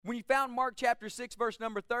When you found Mark chapter 6, verse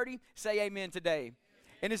number 30, say amen today.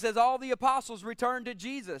 And it says, all the apostles returned to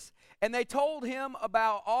Jesus, and they told him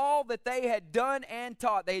about all that they had done and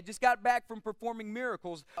taught. They had just got back from performing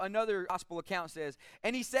miracles, another gospel account says.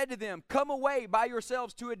 And he said to them, come away by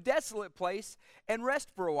yourselves to a desolate place and rest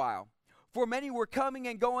for a while. For many were coming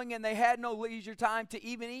and going, and they had no leisure time to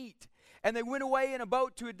even eat. And they went away in a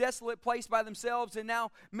boat to a desolate place by themselves, and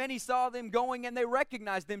now many saw them going, and they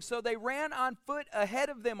recognized them. So they ran on foot ahead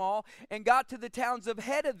of them all, and got to the towns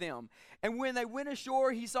ahead of them. And when they went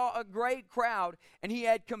ashore, he saw a great crowd, and he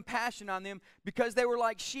had compassion on them, because they were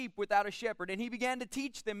like sheep without a shepherd. And he began to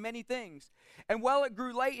teach them many things. And while it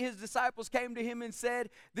grew late, his disciples came to him and said,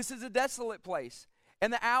 this is a desolate place,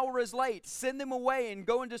 and the hour is late. Send them away and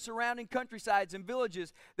go into surrounding countrysides and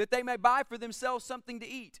villages, that they may buy for themselves something to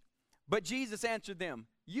eat. But Jesus answered them,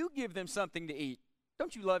 you give them something to eat.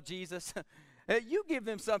 Don't you love Jesus? You give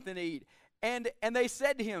them something to eat. And they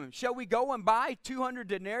said to him, shall we go and buy 200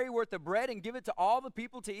 denarii worth of bread and give it to all the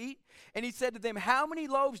people to eat? And he said to them, how many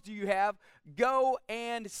loaves do you have? Go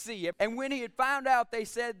and see. And when he had found out, they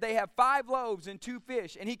said, they have 5 loaves and 2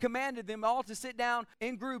 fish. And he commanded them all to sit down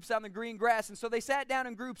in groups on the green grass. And so they sat down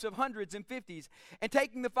in groups of hundreds and fifties. And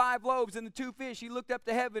taking the 5 loaves and the 2 fish, he looked up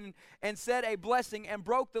to heaven and said a blessing, and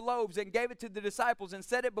broke the loaves and gave it to the disciples and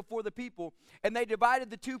set it before the people. And they divided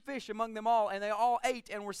the 2 fish among them all, and they all ate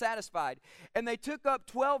and were satisfied. And they took up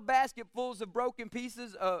 12 basketfuls of broken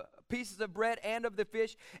pieces of bread and of the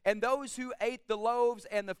fish. And those who ate the loaves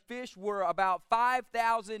and the fish were about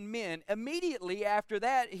 5,000 men. Immediately after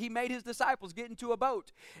that, he made his disciples get into a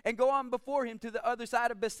boat and go on before him to the other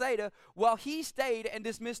side of Bethsaida, while he stayed and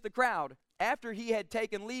dismissed the crowd. After he had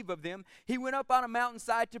taken leave of them, he went up on a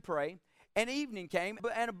mountainside to pray. And evening came,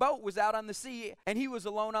 and a boat was out on the sea, and he was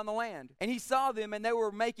alone on the land. And he saw them, and they were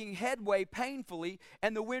making headway painfully,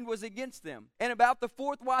 and the wind was against them. And about the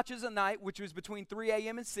 4th watch of the night, which was between 3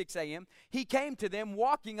 a.m. and 6 a.m., he came to them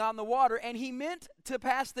walking on the water, and he meant to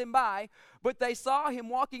pass them by. But they saw him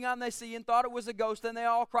walking on the sea and thought it was a ghost, and they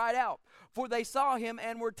all cried out. For they saw him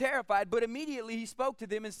and were terrified. But immediately he spoke to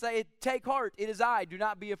them and said, take heart, it is I, do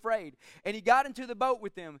not be afraid. And he got into the boat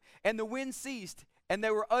with them, and the wind ceased. And they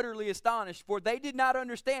were utterly astonished, for they did not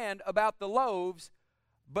understand about the loaves,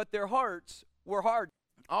 but their hearts were hardened.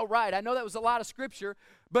 All right, I know that was a lot of scripture,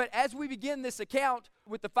 but as we begin this account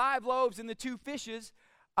with the 5 loaves and the 2 fishes,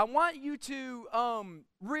 I want you to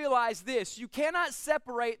realize this. You cannot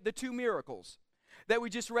separate the 2 miracles that we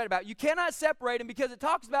just read about. You cannot separate them, because it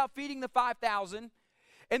talks about feeding the 5,000,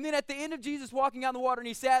 and then at the end of Jesus walking on the water and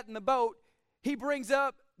he sat in the boat, he brings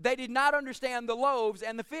up they did not understand the loaves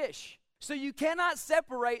and the fish. So you cannot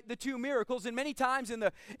separate the 2 miracles, and many times in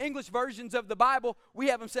the English versions of the Bible, we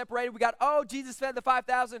have them separated. We got, oh, Jesus fed the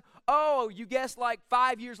 5,000. Oh, you guessed like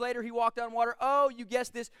 5 years later he walked on water. Oh, you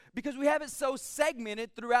guessed this, because we have it so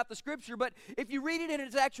segmented throughout the Scripture. But if you read it in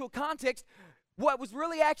its actual context, what was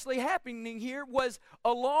really actually happening here was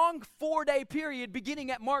a long 4-day period beginning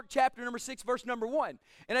at Mark chapter number 6, verse number 1.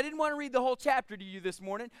 And I didn't want to read the whole chapter to you this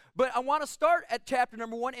morning, but I want to start at chapter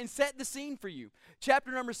number 1 and set the scene for you.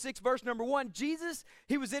 Chapter number 6, verse number 1, Jesus,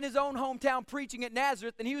 he was in his own hometown preaching at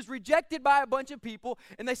Nazareth, and he was rejected by a bunch of people,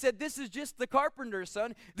 and they said, this is just the carpenter's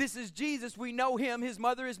son. This is Jesus. We know him. His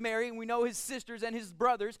mother is Mary, and we know his sisters and his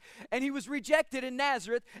brothers. And he was rejected in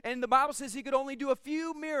Nazareth, and the Bible says he could only do a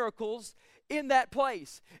few miracles in that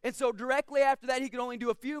place. And so directly after that, he could only do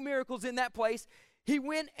a few miracles in that place. He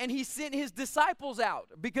went and he sent his disciples out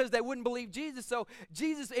because they wouldn't believe Jesus. So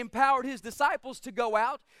Jesus empowered his disciples to go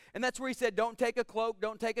out, and that's where he said, don't take a cloak,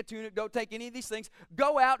 don't take a tunic, don't take any of these things.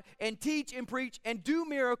 Go out and teach and preach and do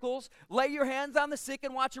miracles, lay your hands on the sick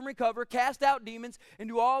and watch them recover, cast out demons, and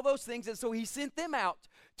do all those things. And so he sent them out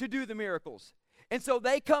to do the miracles. And so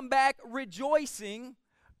they come back rejoicing,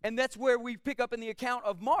 and that's where we pick up in the account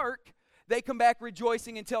of Mark. They come back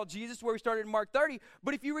rejoicing and tell Jesus, where we started in Mark 30.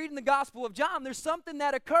 But if you read in the Gospel of John, there's something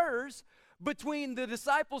that occurs between the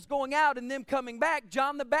disciples going out and them coming back.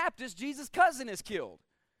 John the Baptist, Jesus' cousin, is killed.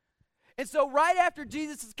 And so right after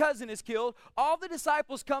Jesus' cousin is killed, all the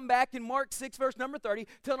disciples come back in Mark 6, verse number 30,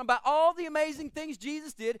 telling about all the amazing things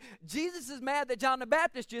Jesus did. Jesus is mad that John the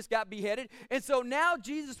Baptist just got beheaded. And so now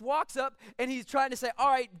Jesus walks up and he's trying to say, all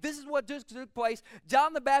right, this is what just took place.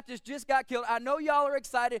 John the Baptist just got killed. I know y'all are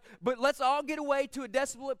excited, but let's all get away to a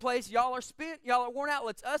desolate place. Y'all are spent. Y'all are worn out.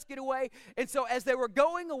 Let's us get away. And so as they were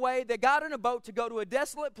going away, they got in a boat to go to a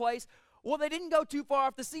desolate place. Well, they didn't go too far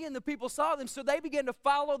off the sea, and the people saw them, so they began to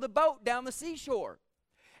follow the boat down the seashore.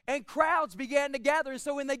 And crowds began to gather. And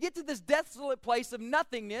so when they get to this desolate place of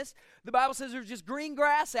nothingness, the Bible says there's just green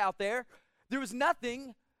grass out there. There was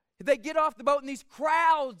nothing. They get off the boat, and these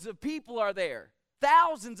crowds of people are there.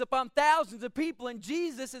 thousands upon thousands of people, and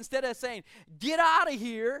Jesus, instead of saying, get out of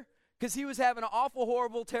here, because he was having an awful,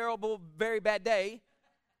 horrible, terrible, very bad day,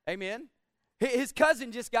 amen, his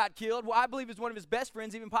cousin just got killed. Well, I believe it was one of his best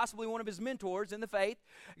friends, even possibly one of his mentors in the faith,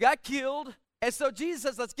 got killed. And so Jesus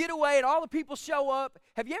says, let's get away, and all the people show up.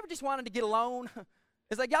 Have you ever just wanted to get alone?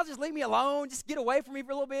 It's like, y'all just leave me alone. Just get away from me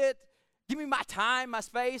for a little bit. Give me my time, my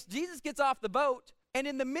space. Jesus gets off the boat, and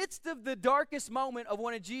in the midst of the darkest moment of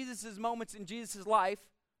one of Jesus' moments in Jesus' life,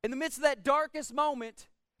 in the midst of that darkest moment,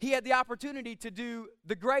 he had the opportunity to do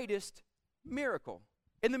the greatest miracle.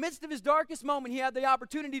 In the midst of his darkest moment, he had the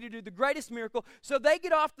opportunity to do the greatest miracle. So they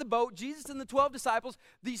get off the boat, Jesus and the 12 disciples.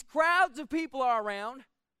 These crowds of people are around.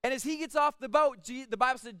 And as he gets off the boat, the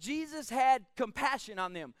Bible said Jesus had compassion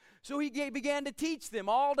on them. So he began to teach them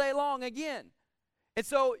all day long again. And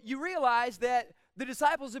so you realize that the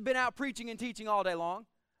disciples have been out preaching and teaching all day long.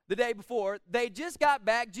 The day before, they just got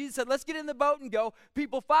back. Jesus said, let's get in the boat and go.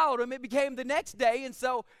 People followed him. It became the next day, and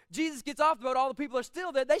so Jesus gets off the boat. All the people are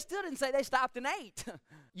still there. They still didn't say they stopped and ate.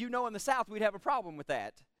 You know, in the South, we'd have a problem with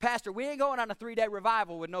that. Pastor, we ain't going on a 3-day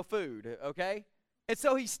revival with no food, okay? And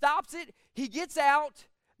so he stops it. He gets out.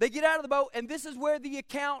 They get out of the boat, and this is where the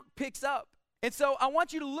account picks up. And so I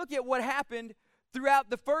want you to look at what happened throughout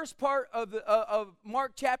the first part of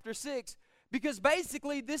Mark chapter 6, because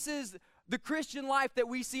basically this is the Christian life that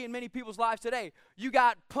we see in many people's lives today. You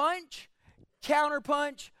got punch,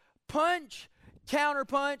 counterpunch, punch,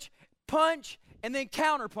 counterpunch, punch, and then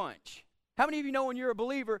counterpunch. How many of you know when you're a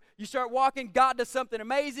believer, you start walking, God does something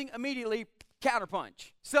amazing, immediately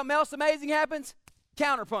counterpunch. Something else amazing happens,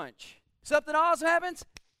 counterpunch. Something awesome happens,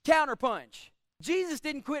 counterpunch. Jesus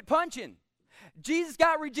didn't quit punching. Jesus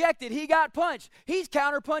got rejected. He got punched. He's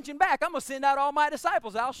counterpunching back. I'm going to send out all my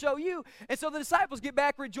disciples. I'll show you. And so the disciples get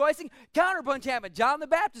back rejoicing. Counterpunch happened. John the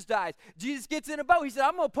Baptist dies. Jesus gets in a boat. He said,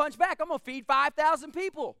 I'm going to punch back. I'm going to feed 5,000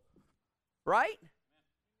 people. Right?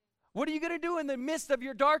 What are you going to do in the midst of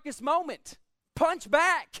your darkest moment? Punch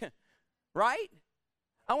back. Right?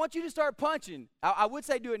 I want you to start punching. I would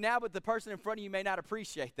say do it now, but the person in front of you may not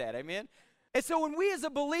appreciate that. Amen? And so when we as a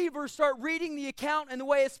believer start reading the account and the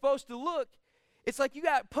way it's supposed to look, it's like you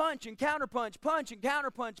got punch and counterpunch, punch and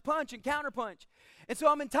counterpunch, punch and counterpunch. And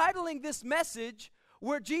so I'm entitling this message,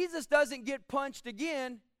 where Jesus doesn't get punched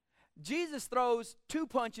again, Jesus throws 2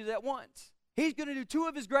 punches at once. He's going to do 2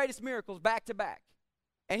 of his greatest miracles back to back.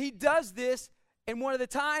 And he does this in one of the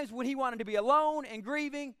times when he wanted to be alone and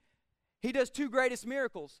grieving. He does 2 greatest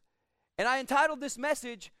miracles. And I entitled this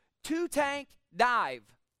message, 2-Tank Dive.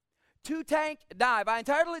 2-Tank Dive. I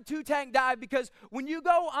entitled it 2-Tank Dive because when you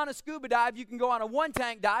go on a scuba dive, you can go on a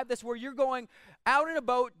 1-tank dive. That's where you're going out in a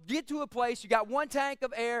boat, get to a place, you got 1 tank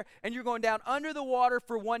of air, and you're going down under the water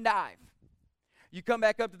for 1 dive. You come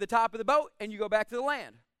back up to the top of the boat, and you go back to the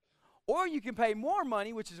land. Or you can pay more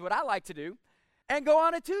money, which is what I like to do, and go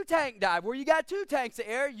on a 2-tank dive where you got 2 tanks of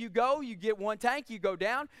air. You go, you get 1 tank, you go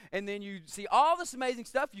down, and then you see all this amazing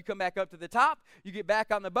stuff. You come back up to the top, you get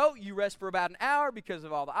back on the boat, you rest for about an hour because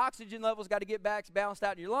of all the oxygen levels got to get back balanced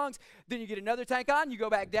out in your lungs. Then you get another tank on, you go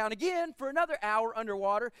back down again for another hour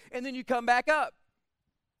underwater, and then you come back up.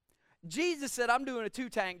 Jesus said, I'm doing a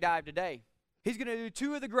 2-tank dive today. He's going to do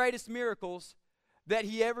 2 of the greatest miracles that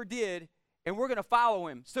he ever did, and we're going to follow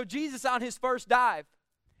him. So Jesus on his first dive,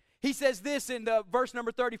 he says this in the verse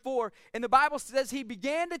number 34, and the Bible says he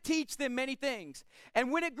began to teach them many things.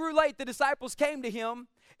 And when it grew late, the disciples came to him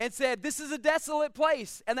and said, this is a desolate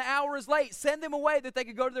place, and the hour is late. Send them away that they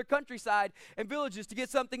could go to their countryside and villages to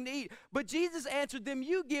get something to eat. But Jesus answered them,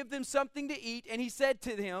 you give them something to eat. And he said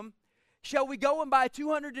to them, shall we go and buy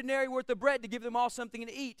 200 denarii worth of bread to give them all something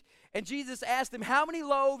to eat? And Jesus asked them, how many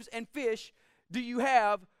loaves and fish do you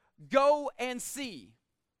have? Go and see.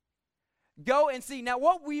 Go and see. Now,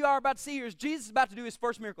 what we are about to see here is Jesus is about to do his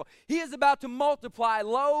first miracle. He is about to multiply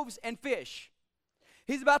loaves and fish.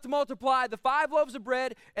 He's about to multiply the 5 loaves of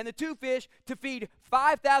bread and the 2 fish to feed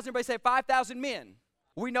 5,000. Everybody say 5,000 men.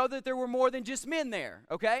 We know that there were more than just men there,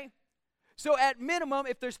 okay? So at minimum,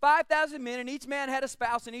 if there's 5,000 men and each man had a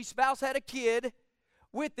spouse and each spouse had a kid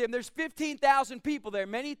with them, there's 15,000 people there.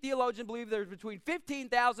 Many theologians believe there's between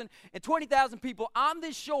 15,000 and 20,000 people on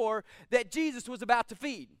this shore that Jesus was about to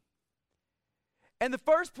feed. And the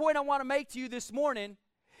first point I want to make to you this morning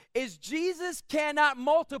is Jesus cannot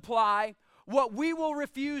multiply what we will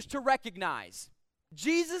refuse to recognize.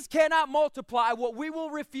 Jesus cannot multiply what we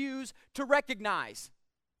will refuse to recognize.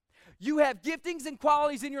 You have giftings and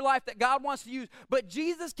qualities in your life that God wants to use, but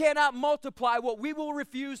Jesus cannot multiply what we will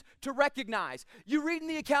refuse to recognize. You read in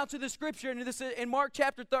the accounts of the scripture, and this in Mark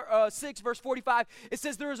chapter 6, verse 45, it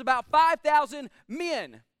says there was about 5,000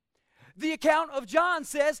 men. The account of John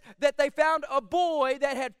says that they found a boy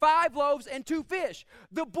that had 5 loaves and 2 fish.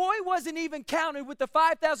 The boy wasn't even counted with the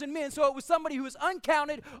 5,000 men, so it was somebody who was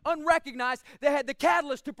uncounted, unrecognized, that had the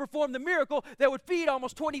catalyst to perform the miracle that would feed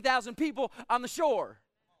almost 20,000 people on the shore.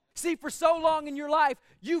 See, for so long in your life,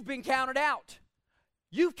 you've been counted out.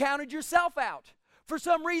 You've counted yourself out. For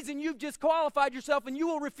some reason, you've disqualified yourself and you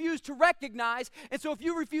will refuse to recognize. And so if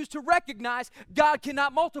you refuse to recognize, God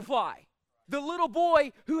cannot multiply. The little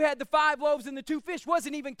boy who had the 5 loaves and the 2 fish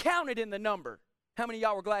wasn't even counted in the number. How many of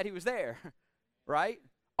y'all were glad he was there? Right?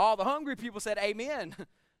 All the hungry people said amen.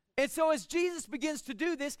 And so as Jesus begins to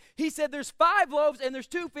do this, he said there's 5 loaves and there's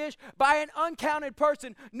 2 fish by an uncounted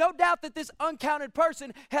person. No doubt that this uncounted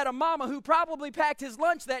person had a mama who probably packed his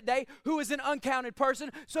lunch that day who was an uncounted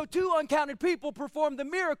person. So 2 uncounted people performed the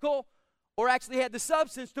miracle, or actually had the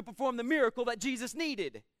substance to perform the miracle that Jesus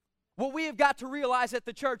needed. What we have got to realize at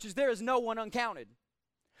the church is there is no one uncounted.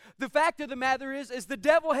 The fact of the matter is the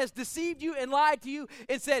devil has deceived you and lied to you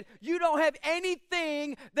and said you don't have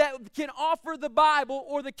anything that can offer the Bible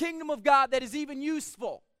or the kingdom of God that is even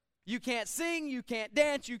useful. You can't sing, you can't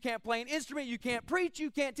dance, you can't play an instrument, you can't preach, you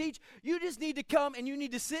can't teach. You just need to come and you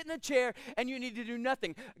need to sit in a chair and you need to do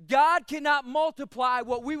nothing. God cannot multiply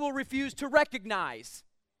what we will refuse to recognize.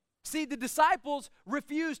 See, the disciples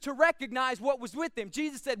refused to recognize what was with them.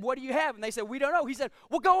 Jesus said, "What do you have?" And they said, "We don't know." He said,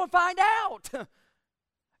 "Well, go and find out."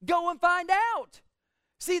 Go and find out.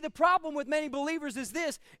 See, the problem with many believers is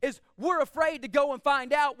this, is we're afraid to go and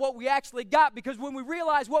find out what we actually got, because when we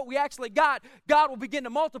realize what we actually got, God will begin to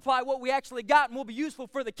multiply what we actually got and will be useful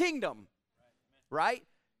for the kingdom. Right?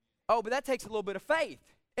 Oh, but that takes a little bit of faith.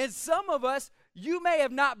 And some of us, you may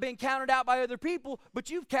have not been counted out by other people, but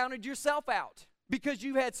you've counted yourself out because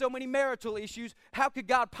you've had so many marital issues. How could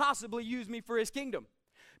God possibly use me for his kingdom?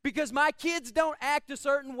 Because my kids don't act a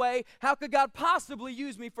certain way, how could God possibly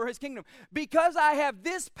use me for his kingdom? Because I have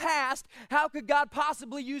this past, how could God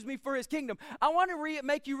possibly use me for his kingdom? I want to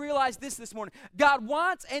make you realize this morning. God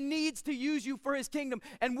wants and needs to use you for his kingdom.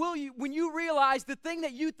 And when you realize the thing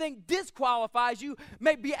that you think disqualifies you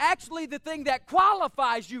may be actually the thing that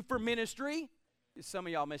qualifies you for ministry. Some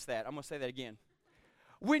of y'all missed that. I'm going to say that again.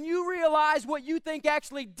 When you realize what you think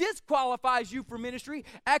actually disqualifies you for ministry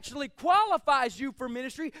actually qualifies you for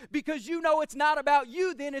ministry, because you know it's not about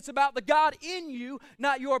you then, it's about the God in you,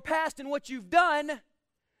 not your past and what you've done,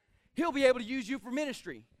 he'll be able to use you for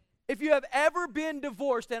ministry. If you have ever been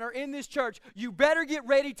divorced and are in this church, you better get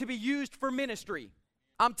ready to be used for ministry.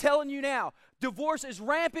 I'm telling you now, divorce is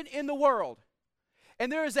rampant in the world.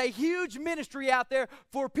 And there is a huge ministry out there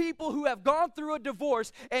for people who have gone through a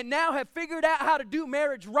divorce and now have figured out how to do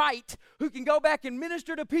marriage right, who can go back and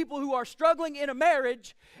minister to people who are struggling in a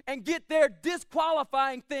marriage and get their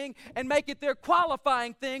disqualifying thing and make it their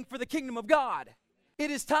qualifying thing for the kingdom of God. It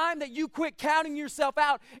is time that you quit counting yourself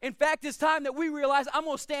out. In fact, it's time that we realize I'm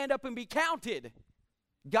going to stand up and be counted.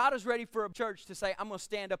 God is ready for a church to say, I'm going to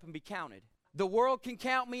stand up and be counted. The world can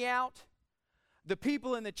count me out. The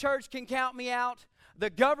people in the church can count me out. The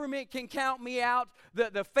government can count me out.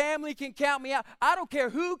 The family can count me out. I don't care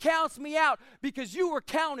who counts me out, because you were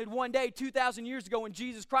counted one day 2,000 years ago when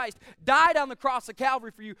Jesus Christ died on the cross of Calvary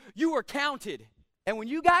for you. You were counted. And when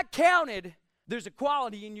you got counted, there's a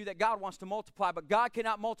quality in you that God wants to multiply, but God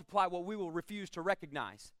cannot multiply what we will refuse to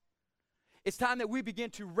recognize. It's time that we begin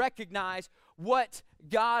to recognize what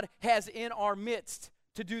God has in our midst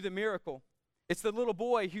to do the miracle. It's the little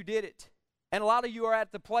boy who did it. And a lot of you are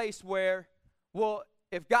at the place where, well,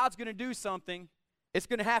 if God's going to do something, it's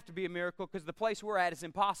going to have to be a miracle, because the place we're at is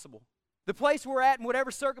impossible. The place we're at in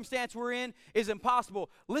whatever circumstance we're in is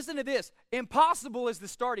impossible. Listen to this. Impossible is the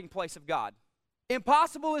starting place of God.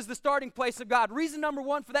 Impossible is the starting place of God. Reason number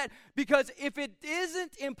one for that, because if it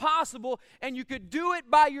isn't impossible and you could do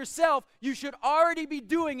it by yourself, you should already be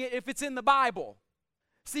doing it if it's in the Bible.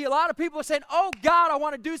 See, a lot of people are saying, oh, God, I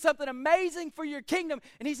want to do something amazing for your kingdom.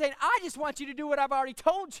 And he's saying, I just want you to do what I've already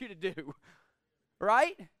told you to do.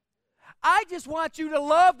 Right? I just want you to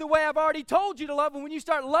love the way I've already told you to love. And when you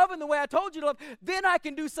start loving the way I told you to love, then I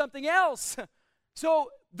can do something else.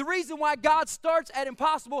 So the reason why God starts at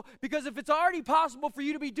impossible, because if it's already possible for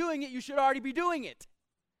you to be doing it, you should already be doing it.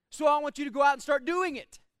 So I want you to go out and start doing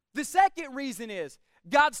it. The second reason is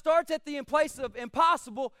God starts at the place of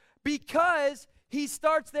impossible because he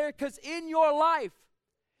starts there, because in your life,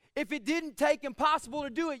 if it didn't take impossible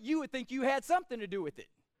to do it, you would think you had something to do with it.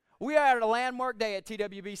 We are at a landmark day at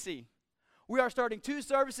TWBC. We are starting 2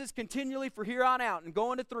 services continually for here on out and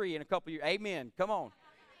going to 3 in a couple years. Amen. Come on.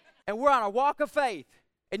 And we're on a walk of faith.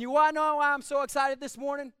 And you want to know why I'm so excited this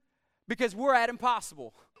morning? Because we're at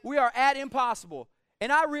impossible. We are at impossible.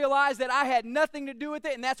 And I realized that I had nothing to do with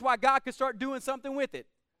it, and that's why God could start doing something with it.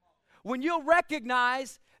 When you'll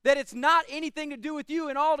recognize that it's not anything to do with you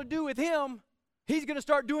and all to do with Him, He's going to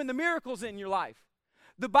start doing the miracles in your life.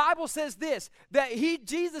 The Bible says this, that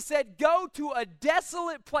Jesus said, go to a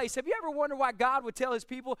desolate place. Have you ever wondered why God would tell His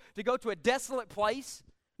people to go to a desolate place?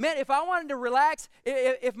 Man, if I wanted to relax,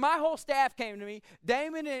 if my whole staff came to me,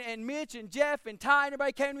 Damon and Mitch and Jeff and Ty and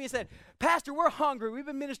everybody came to me and said, Pastor, we're hungry. We've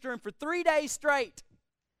been ministering for 3 days straight.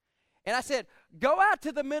 And I said, go out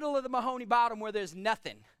to the middle of the Mahoney Bottom where there's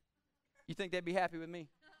nothing. You think they'd be happy with me?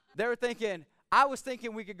 They were thinking, I was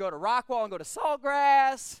thinking we could go to Rockwall and go to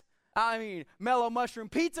Saltgrass. I mean, Mellow Mushroom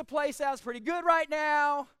Pizza place sounds pretty good right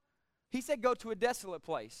now. He said go to a desolate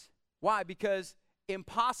place. Why? Because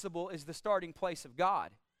impossible is the starting place of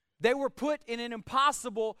God. They were put in an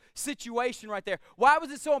impossible situation right there. Why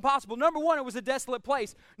was it so impossible? Number one, it was a desolate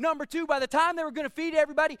place. Number two, by the time they were going to feed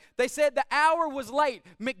everybody, they said the hour was late.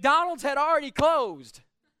 McDonald's had already closed.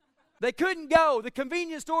 They couldn't go. The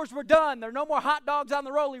convenience stores were done. There are no more hot dogs on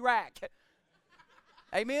the rolly rack.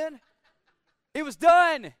 Amen? It was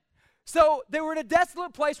done. So they were in a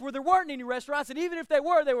desolate place where there weren't any restaurants, and even if they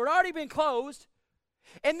were, they were already been closed.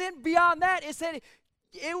 And then beyond that, it said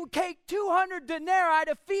it would take 200 denarii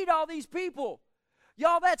to feed all these people.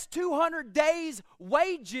 Y'all, that's 200 days'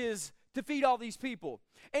 wages to feed all these people.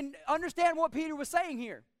 And understand what Peter was saying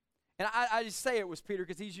here. And I just say it was Peter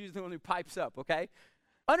because he's usually the one who pipes up, okay?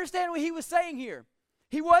 Understand what he was saying here.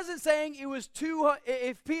 He wasn't saying it was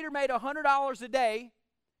if Peter made $100 a day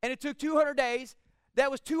and it took 200 days, that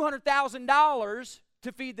was $200,000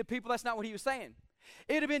 to feed the people. That's not what he was saying.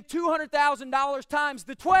 It would have been $200,000 times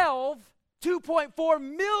the 12, $2.4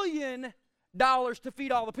 million to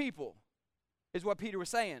feed all the people, is what Peter was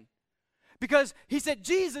saying. Because he said,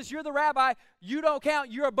 Jesus, you're the rabbi. You don't count.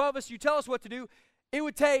 You're above us. You tell us what to do. It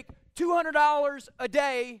would take $200 a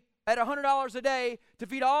day at $100 a day to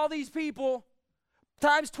feed all these people.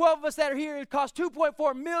 Times 12 of us that are here, it costs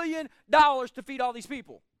 $2.4 million to feed all these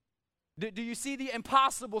people. Do you see the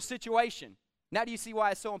impossible situation? Now do you see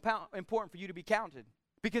why it's so important for you to be counted?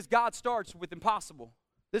 Because God starts with impossible.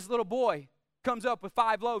 This little boy comes up with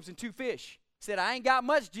 5 loaves and 2 fish. Said, I ain't got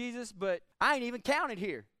much, Jesus, but I ain't even counted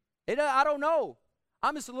here. I don't know.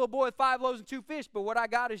 I'm just a little boy with 5 loaves and 2 fish, but what I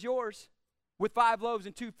got is yours. With 5 loaves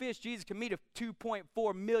and 2 fish, Jesus can meet a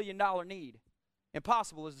 $2.4 million need.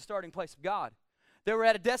 Impossible is the starting place of God. They were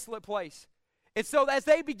at a desolate place. And so as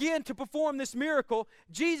they began to perform this miracle,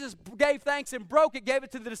 Jesus gave thanks and broke it, gave it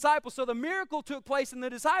to the disciples. So the miracle took place in the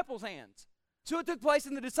disciples' hands. So it took place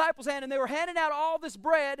in the disciples' hand, and they were handing out all this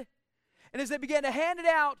bread. And as they began to hand it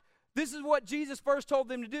out, this is what Jesus first told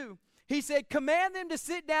them to do. He said, command them to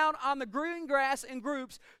sit down on the green grass in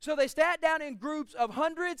groups. So they sat down in groups of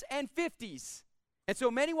hundreds and 50s. And so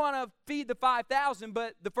many want to feed the 5,000,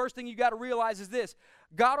 but the first thing you got to realize is this.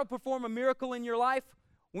 God will perform a miracle in your life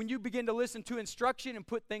when you begin to listen to instruction and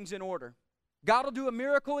put things in order. God will do a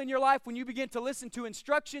miracle in your life when you begin to listen to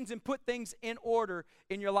instructions and put things in order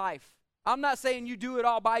in your life. I'm not saying you do it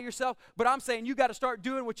all by yourself, but I'm saying you got to start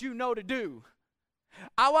doing what you know to do.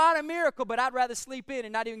 I want a miracle, but I'd rather sleep in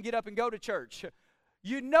and not even get up and go to church.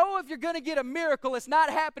 You know if you're going to get a miracle, it's not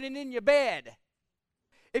happening in your bed.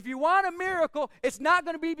 If you want a miracle, it's not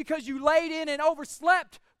going to be because you laid in and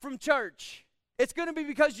overslept from church. It's going to be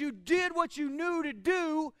because you did what you knew to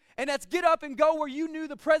do, and that's get up and go where you knew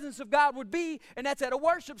the presence of God would be, and that's at a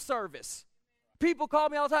worship service. People call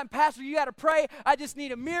me all the time, Pastor, you got to pray. I just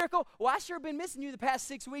need a miracle. Well, I sure been missing you the past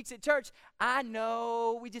 6 weeks at church. I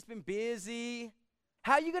know, we just been busy.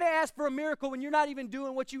 How are you going to ask for a miracle when you're not even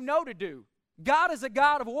doing what you know to do? God is a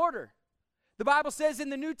God of order. The Bible says in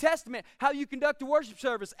the New Testament how you conduct a worship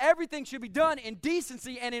service. Everything should be done in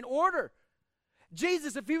decency and in order.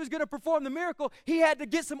 Jesus, if he was going to perform the miracle, he had to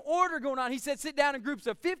get some order going on. He said sit down in groups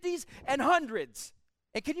of 50s and hundreds.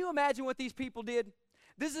 And can you imagine what these people did?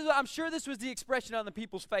 I'm sure this was the expression on the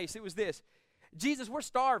people's face. It was this. Jesus, we're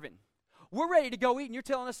starving. We're ready to go eat, and you're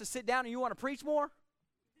telling us to sit down and you want to preach more?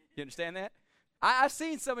 You understand that? I've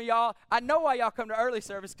seen some of y'all. I know why y'all come to early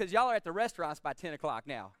service, because y'all are at the restaurants by 10 o'clock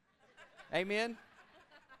now. Amen?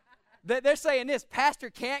 They're saying this, Pastor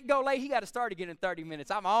can't go late. He got to start again in 30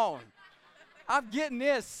 minutes. I'm on. I'm getting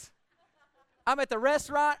this. I'm at the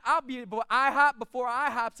restaurant. I'll be IHOP before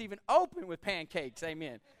IHOP's even open with pancakes.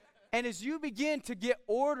 Amen. And as you begin to get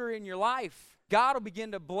order in your life, God will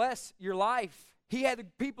begin to bless your life. He had the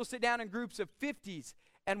people sit down in groups of 50s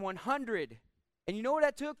and 100. And you know what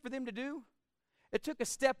that took for them to do? It took a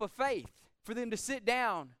step of faith for them to sit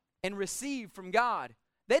down and receive from God.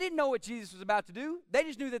 They didn't know what Jesus was about to do. They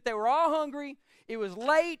just knew that they were all hungry. It was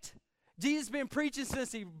late. Jesus has been preaching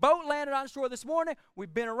since the boat landed on shore this morning.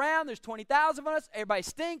 We've been around. There's 20,000 of us. Everybody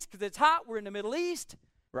stinks because it's hot. We're in the Middle East,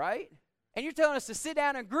 right? And you're telling us to sit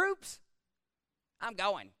down in groups? I'm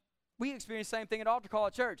going. We experienced the same thing at altar call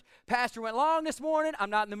at church. Pastor went long this morning.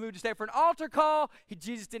 I'm not in the mood to stay for an altar call.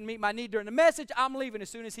 Jesus didn't meet my need during the message. I'm leaving as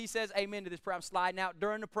soon as he says amen to this prayer. I'm sliding out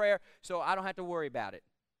during the prayer so I don't have to worry about it.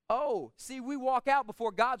 Oh, see, we walk out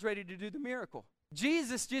before God's ready to do the miracle.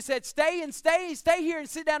 Jesus just said, stay here and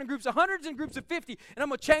sit down in groups of hundreds and groups of 50, and I'm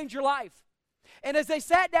going to change your life. And as they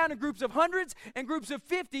sat down in groups of hundreds and groups of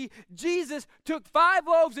 50, Jesus took 5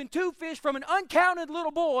 loaves and 2 fish from an uncounted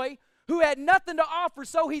little boy who had nothing to offer,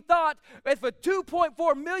 so he thought of a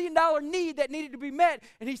 $2.4 million need that needed to be met,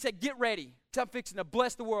 and he said, get ready. I'm fixing to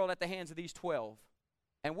bless the world at the hands of these 12.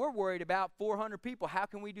 And we're worried about 400 people. How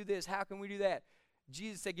can we do this? How can we do that?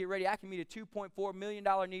 Jesus said, get ready. I can meet a $2.4 million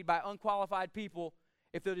need by unqualified people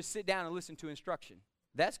if they'll just sit down and listen to instruction.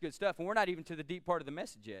 That's good stuff, and we're not even to the deep part of the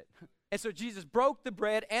message yet. And so Jesus broke the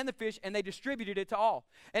bread and the fish, and they distributed it to all.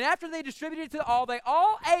 And after they distributed it to all, they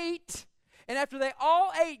all ate. And after they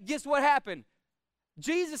all ate, guess what happened?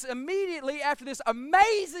 Jesus immediately, after this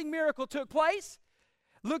amazing miracle took place,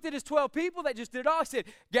 looked at his 12 people that just did it all. He said,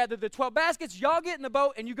 gather the 12 baskets, y'all get in the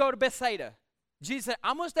boat, and you go to Bethsaida. Jesus said,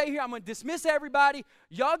 I'm going to stay here. I'm going to dismiss everybody.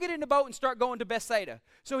 Y'all get in the boat and start going to Bethsaida.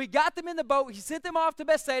 So he got them in the boat. He sent them off to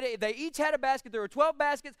Bethsaida. They each had a basket. There were 12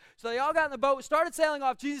 baskets. So they all got in the boat, started sailing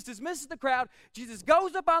off. Jesus dismisses the crowd. Jesus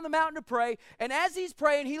goes up on the mountain to pray. And as he's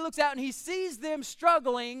praying, he looks out and he sees them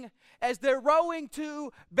struggling as they're rowing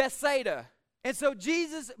to Bethsaida. And so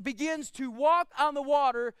Jesus begins to walk on the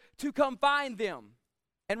water to come find them.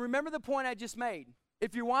 And remember the point I just made.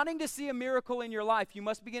 If you're wanting to see a miracle in your life, you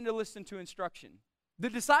must begin to listen to instruction. The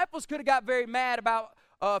disciples could have got very mad about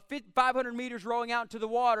 500 meters rowing out into the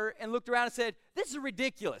water and looked around and said, this is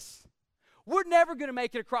ridiculous. We're never going to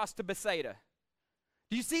make it across to Bethsaida.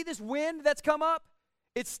 Do you see this wind that's come up?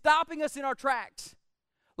 It's stopping us in our tracks.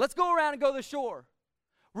 Let's go around and go to the shore.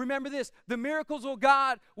 Remember this, the miracles of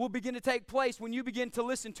God will begin to take place when you begin to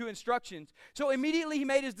listen to instructions. So immediately he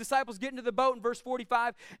made his disciples get into the boat in verse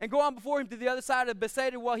 45 and go on before him to the other side of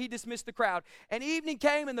Bethsaida while he dismissed the crowd. And evening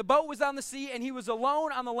came and the boat was on the sea and he was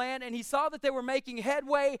alone on the land, and he saw that they were making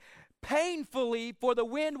headway painfully, for the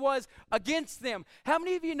wind was against them. How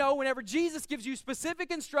many of you know whenever Jesus gives you specific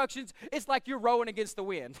instructions, it's like you're rowing against the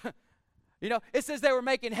wind? You know, it says they were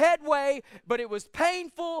making headway, but it was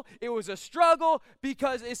painful. It was a struggle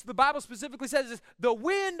because the Bible specifically says this, the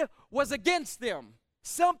wind was against them.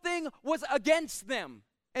 Something was against them.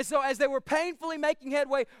 And so as they were painfully making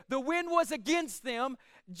headway, the wind was against them.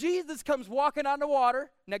 Jesus comes walking on the water.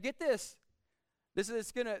 Now get this. This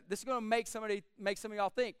is gonna make some of y'all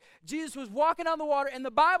think. Jesus was walking on the water, and the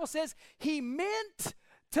Bible says he meant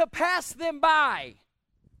to pass them by.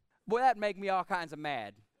 Boy, that'd make me all kinds of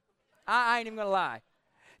mad. I ain't even going to lie.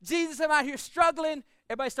 Jesus, I'm out here struggling.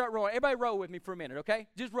 Everybody start rowing. Everybody row with me for a minute, okay?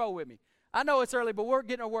 Just row with me. I know it's early, but we're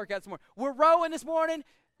getting our workout this morning. We're rowing this morning.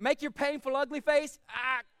 Make your painful, ugly face.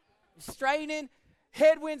 Straining.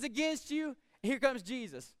 Headwinds against you. Here comes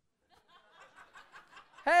Jesus.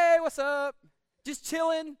 Hey, what's up? Just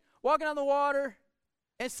chilling, walking on the water.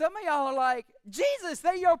 And some of y'all are like, Jesus,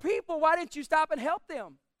 they're your people. Why didn't you stop and help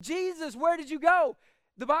them? Jesus, where did you go?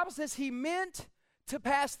 The Bible says he meant to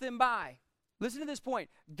pass them by. Listen to this point.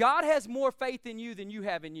 God has more faith in you than you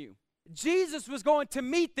have in you. Jesus was going to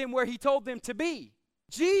meet them where he told them to be.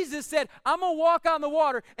 Jesus said, I'm going to walk on the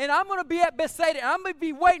water, and I'm going to be at Bethsaida, and I'm going to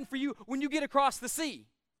be waiting for you when you get across the sea.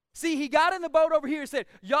 See, he got in the boat over here and said,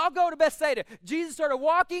 y'all go to Bethsaida. Jesus started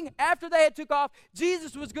walking after they had took off.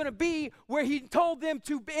 Jesus was going to be where he told them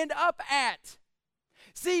to end up at.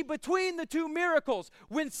 See, between the two miracles,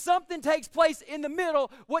 when something takes place in the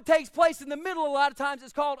middle, what takes place in the middle a lot of times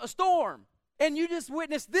is called a storm. And you just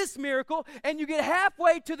witnessed this miracle, and you get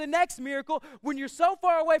halfway to the next miracle. When you're so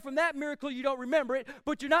far away from that miracle, you don't remember it,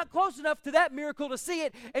 but you're not close enough to that miracle to see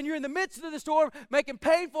it, and you're in the midst of the storm making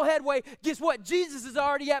painful headway. Guess what? Jesus is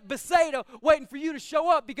already at Bethsaida waiting for you to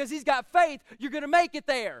show up because he's got faith. You're going to make it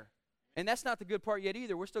there. And that's not the good part yet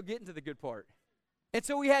either. We're still getting to the good part. And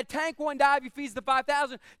so we had tank 1 dive, he feeds the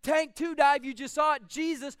 5,000. Tank 2 dive, you just saw it.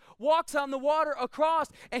 Jesus walks on the water across,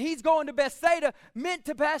 and he's going to Bethsaida, meant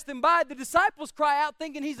to pass them by. The disciples cry out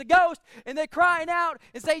thinking he's a ghost, and they're crying out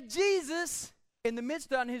and say, Jesus, in the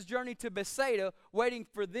midst on his journey to Bethsaida, waiting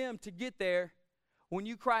for them to get there, when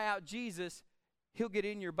you cry out Jesus, he'll get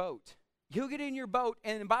in your boat. He'll get in your boat,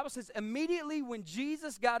 and the Bible says immediately when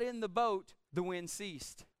Jesus got in the boat, the wind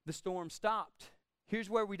ceased. The storm stopped. Here's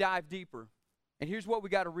where we dive deeper. And here's what we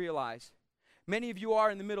got to realize. Many of you are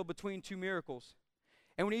in the middle between two miracles.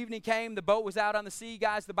 And when evening came, the boat was out on the sea,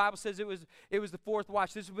 guys. The Bible says it was the fourth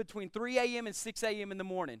watch. This was between 3 a.m. and 6 a.m. in the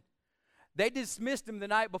morning. They dismissed them the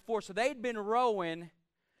night before, so they'd been rowing.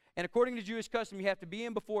 And according to Jewish custom, you have to be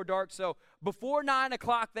in before dark. So before 9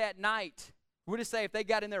 o'clock that night, we'll just say if they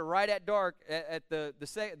got in there right at dark at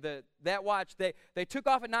that watch, they took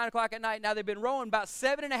off at 9 o'clock at night. Now they've been rowing about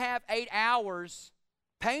 7.5, 8 hours,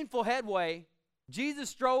 painful headway. Jesus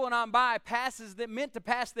strolling on by meant to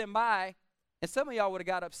pass them by. And some of y'all would have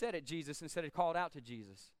got upset at Jesus instead of called out to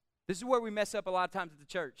Jesus. This is where we mess up a lot of times at the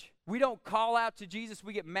church. We don't call out to Jesus.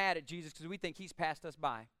 We get mad at Jesus because we think he's passed us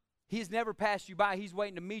by. He's never passed you by. He's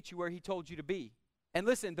waiting to meet you where he told you to be. And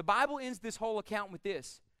listen, the Bible ends this whole account with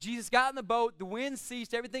this. Jesus got in the boat, the wind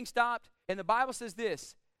ceased, everything stopped, and the Bible says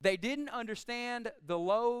this: they didn't understand the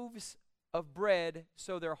loaves of bread,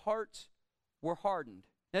 so their hearts were hardened.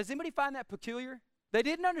 Now, does anybody find that peculiar? They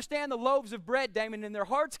didn't understand the loaves of bread, Damon, and their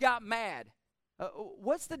hearts got mad.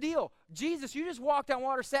 What's the deal? Jesus, you just walked on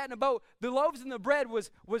water, sat in a boat. The loaves and the bread was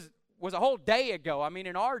a whole day ago. I mean,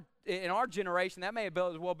 in our generation, that may have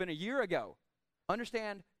been a year ago.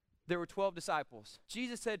 Understand, there were 12 disciples.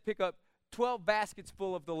 Jesus said pick up 12 baskets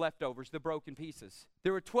full of the leftovers, the broken pieces.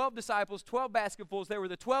 There were 12 disciples, 12 basketfuls. They were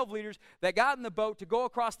the 12 leaders that got in the boat to go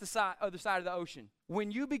across the other side of the ocean. When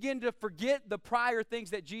you begin to forget the prior things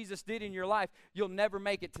that Jesus did in your life, you'll never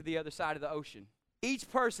make it to the other side of the ocean. Each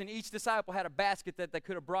person, each disciple had a basket that they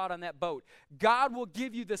could have brought on that boat. God will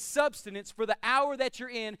give you the substance for the hour that you're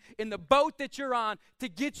in the boat that you're on, to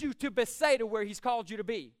get you to Bethsaida where he's called you to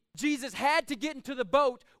be. Jesus had to get into the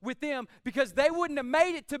boat with them because they wouldn't have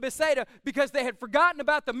made it to Bethsaida because they had forgotten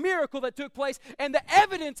about the miracle that took place and the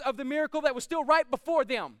evidence of the miracle that was still right before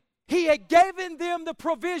them. He had given them the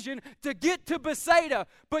provision to get to Bethsaida,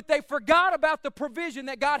 but they forgot about the provision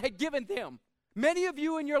that God had given them. Many of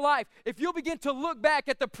you in your life, if you'll begin to look back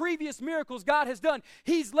at the previous miracles God has done,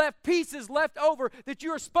 he's left pieces left over that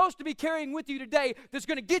you are supposed to be carrying with you today that's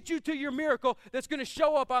going to get you to your miracle that's going to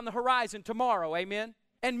show up on the horizon tomorrow. Amen?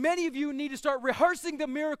 And many of you need to start rehearsing the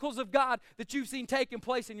miracles of God that you've seen taking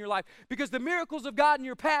place in your life, because the miracles of God in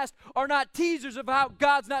your past are not teasers of how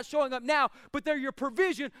God's not showing up now, but they're your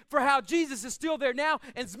provision for how Jesus is still there now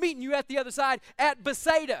and is meeting you at the other side at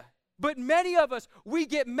Bethsaida. But many of us, we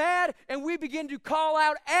get mad and we begin to call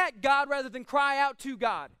out at God rather than cry out to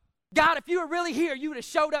God. God, if you were really here, you would have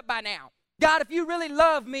showed up by now. God, if you really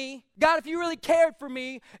love me, God, if you really cared for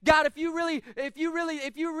me, God, if you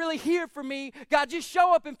really here for me, God, just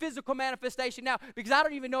show up in physical manifestation now, because I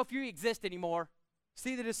don't even know if you exist anymore.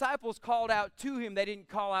 See, the disciples called out to him. They didn't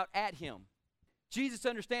call out at him. Jesus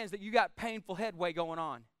understands that you got painful headway going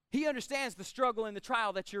on. He understands the struggle and the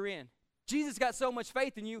trial that you're in. Jesus got so much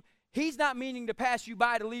faith in you. He's not meaning to pass you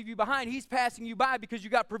by to leave you behind. He's passing you by because you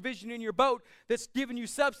got provision in your boat that's giving you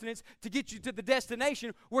substance to get you to the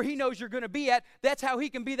destination where he knows you're going to be at. That's how he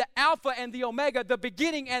can be the Alpha and the Omega, the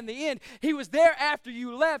beginning and the end. He was there after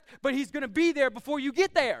you left, but he's going to be there before you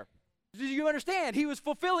get there. Do you understand? He was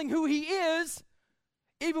fulfilling who he is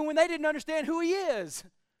even when they didn't understand who he is.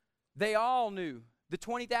 They all knew. The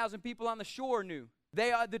 20,000 people on the shore knew.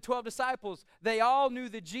 The 12 disciples, they all knew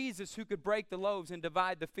the Jesus who could break the loaves and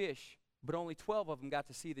divide the fish. But only 12 of them got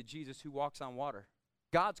to see the Jesus who walks on water.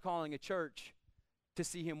 God's calling a church to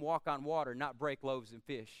see him walk on water, not break loaves and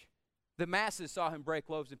fish. The masses saw him break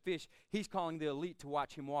loaves and fish. He's calling the elite to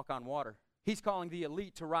watch him walk on water. He's calling the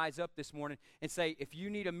elite to rise up this morning and say, if you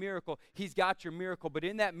need a miracle, he's got your miracle. But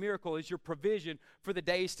in that miracle is your provision for the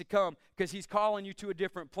days to come, because he's calling you to a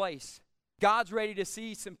different place. God's ready to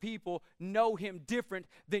see some people know him different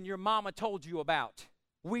than your mama told you about.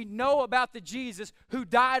 We know about the Jesus who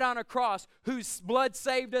died on a cross, whose blood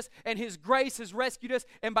saved us, and his grace has rescued us,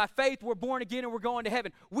 and by faith we're born again and we're going to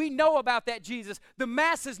heaven. We know about that Jesus. The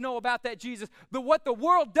masses know about that Jesus. But what the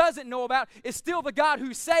world doesn't know about is still the God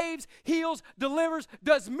who saves, heals, delivers,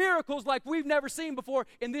 does miracles like we've never seen before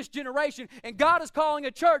in this generation. And God is calling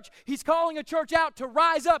a church. He's calling a church out to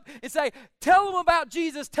rise up and say, tell them about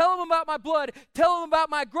Jesus, tell them about my blood, tell them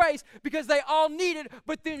about my grace, because they all need it,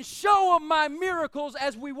 but then show them my miracles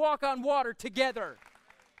as we walk on water together.